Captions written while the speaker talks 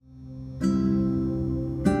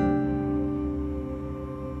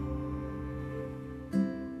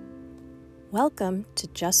Welcome to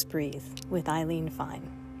Just Breathe with Eileen Fein,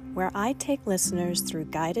 where I take listeners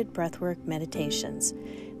through guided breathwork meditations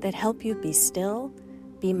that help you be still,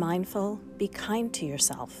 be mindful, be kind to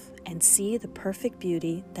yourself, and see the perfect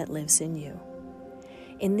beauty that lives in you.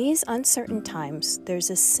 In these uncertain times, there's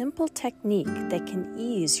a simple technique that can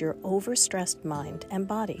ease your overstressed mind and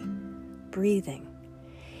body: breathing.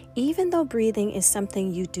 Even though breathing is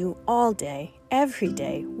something you do all day, every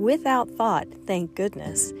day, without thought, thank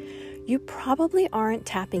goodness, you probably aren't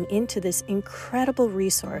tapping into this incredible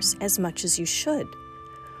resource as much as you should.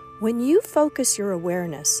 When you focus your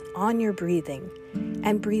awareness on your breathing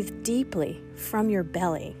and breathe deeply from your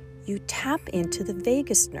belly, you tap into the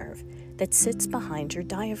vagus nerve that sits behind your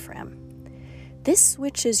diaphragm. This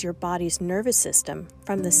switches your body's nervous system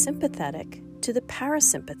from the sympathetic to the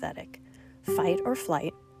parasympathetic, fight or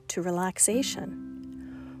flight, to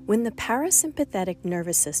relaxation. When the parasympathetic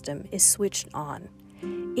nervous system is switched on,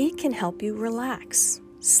 it can help you relax,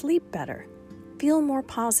 sleep better, feel more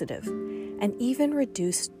positive, and even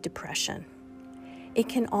reduce depression. It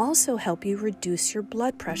can also help you reduce your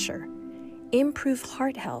blood pressure, improve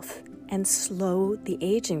heart health, and slow the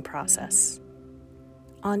aging process.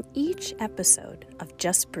 On each episode of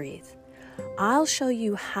Just Breathe, I'll show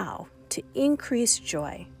you how to increase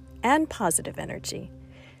joy and positive energy,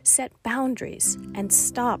 set boundaries and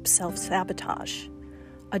stop self-sabotage,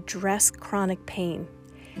 address chronic pain,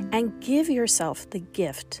 and give yourself the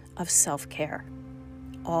gift of self-care,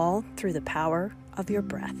 all through the power of your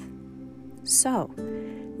breath. So,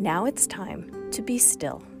 now it's time to be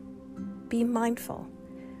still, be mindful,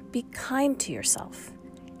 be kind to yourself,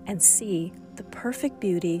 and see the perfect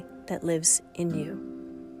beauty that lives in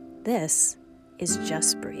you. This is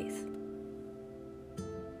Just Breathe.